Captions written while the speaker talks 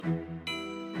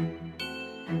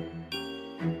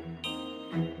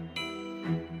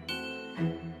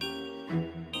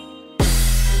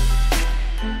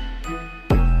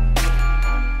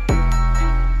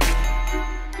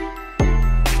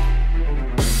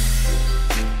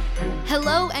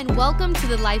Hello and welcome to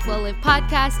the Life Well Lived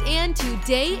podcast and to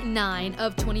day 9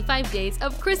 of 25 days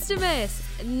of Christmas.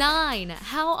 9.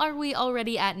 How are we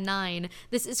already at 9?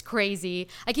 This is crazy.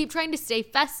 I keep trying to stay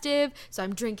festive, so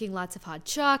I'm drinking lots of hot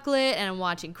chocolate and I'm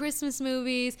watching Christmas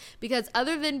movies because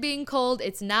other than being cold,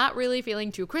 it's not really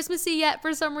feeling too Christmassy yet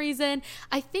for some reason.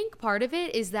 I think part of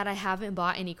it is that I haven't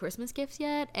bought any Christmas gifts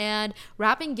yet, and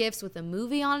wrapping gifts with a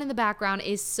movie on in the background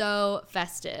is so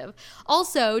festive.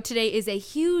 Also, today is a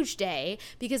huge day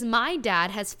because my dad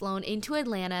has flown into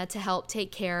Atlanta to help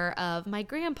take care of my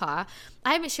grandpa.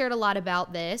 I haven't shared a lot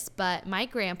about this, but my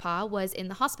grandpa was in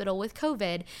the hospital with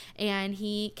COVID and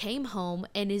he came home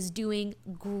and is doing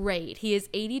great. He is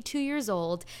 82 years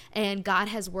old and God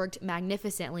has worked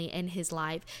magnificently in his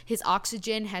life. His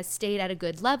oxygen has stayed at a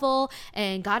good level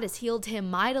and God has healed him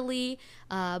mightily.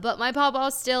 But my papa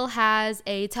still has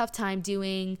a tough time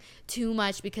doing too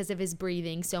much because of his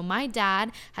breathing. So my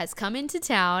dad has come into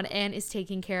town and is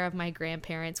taking care of my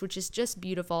grandparents, which is just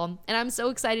beautiful. And I'm so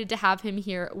excited to have him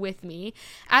here with me.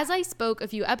 As I spoke a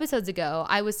few episodes ago,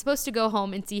 I was supposed to go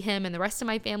home and see him and the rest of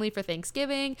my family for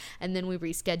Thanksgiving, and then we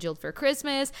rescheduled for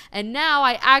Christmas, and now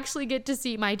I actually get to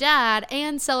see my dad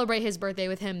and celebrate his birthday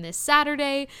with him this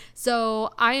Saturday.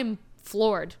 So I am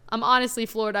floored. I'm honestly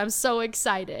floored. I'm so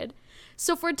excited.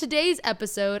 So for today's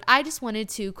episode, I just wanted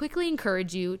to quickly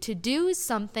encourage you to do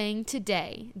something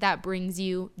today that brings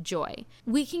you joy.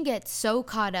 We can get so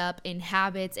caught up in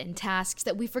habits and tasks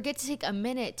that we forget to take a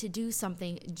minute to do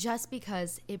something just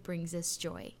because it brings us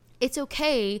joy. It's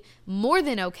okay, more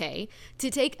than okay, to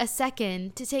take a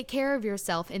second to take care of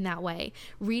yourself in that way.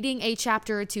 Reading a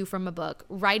chapter or two from a book,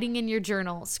 writing in your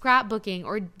journal, scrapbooking,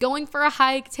 or going for a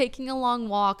hike, taking a long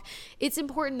walk. It's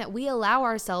important that we allow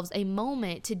ourselves a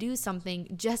moment to do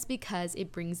something just because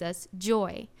it brings us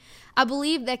joy. I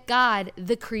believe that God,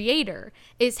 the Creator,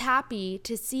 is happy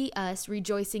to see us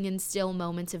rejoicing in still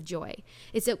moments of joy.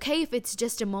 It's okay if it's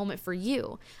just a moment for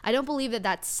you. I don't believe that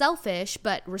that's selfish,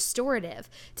 but restorative,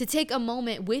 to take a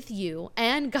moment with you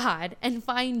and God and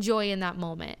find joy in that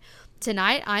moment.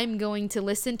 Tonight, I'm going to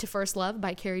listen to First Love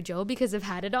by Carrie Joe because I've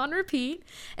had it on repeat,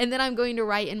 and then I'm going to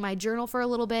write in my journal for a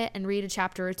little bit and read a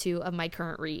chapter or two of my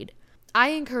current read. I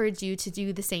encourage you to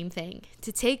do the same thing,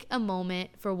 to take a moment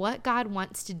for what God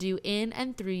wants to do in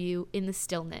and through you in the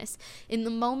stillness, in the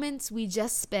moments we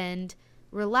just spend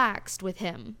relaxed with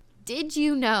Him. Did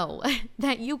you know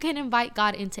that you can invite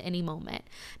God into any moment?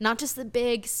 Not just the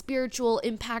big, spiritual,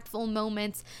 impactful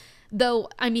moments, though,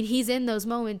 He's in those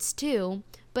moments too,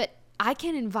 but I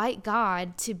can invite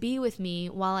God to be with me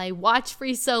while I watch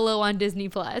Free Solo on Disney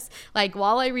Plus, like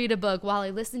while I read a book, while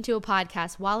I listen to a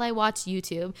podcast, while I watch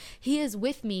YouTube. He is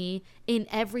with me in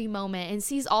every moment and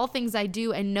sees all things I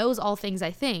do and knows all things I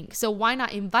think. So why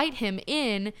not invite Him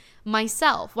in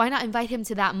myself? Why not invite Him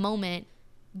to that moment?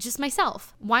 Just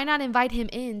myself. Why not invite Him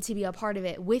in to be a part of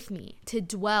it with me, to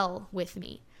dwell with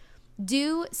me?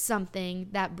 Do something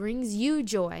that brings you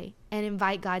joy and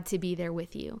invite God to be there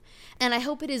with you. And I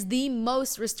hope it is the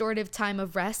most restorative time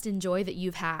of rest and joy that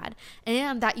you've had,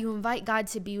 and that you invite God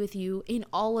to be with you in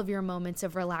all of your moments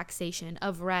of relaxation,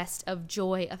 of rest, of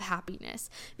joy, of happiness,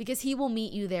 because He will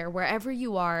meet you there. Wherever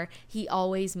you are, He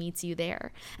always meets you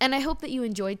there. And I hope that you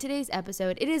enjoyed today's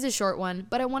episode. It is a short one,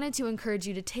 but I wanted to encourage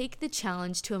you to take the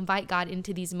challenge to invite God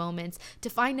into these moments, to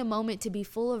find a moment to be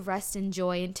full of rest and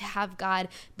joy, and to have God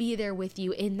be there with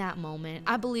you in that moment.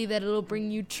 I believe that it'll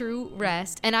bring you true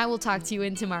rest, and I will talk to you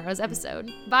in tomorrow's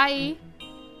episode. Bye!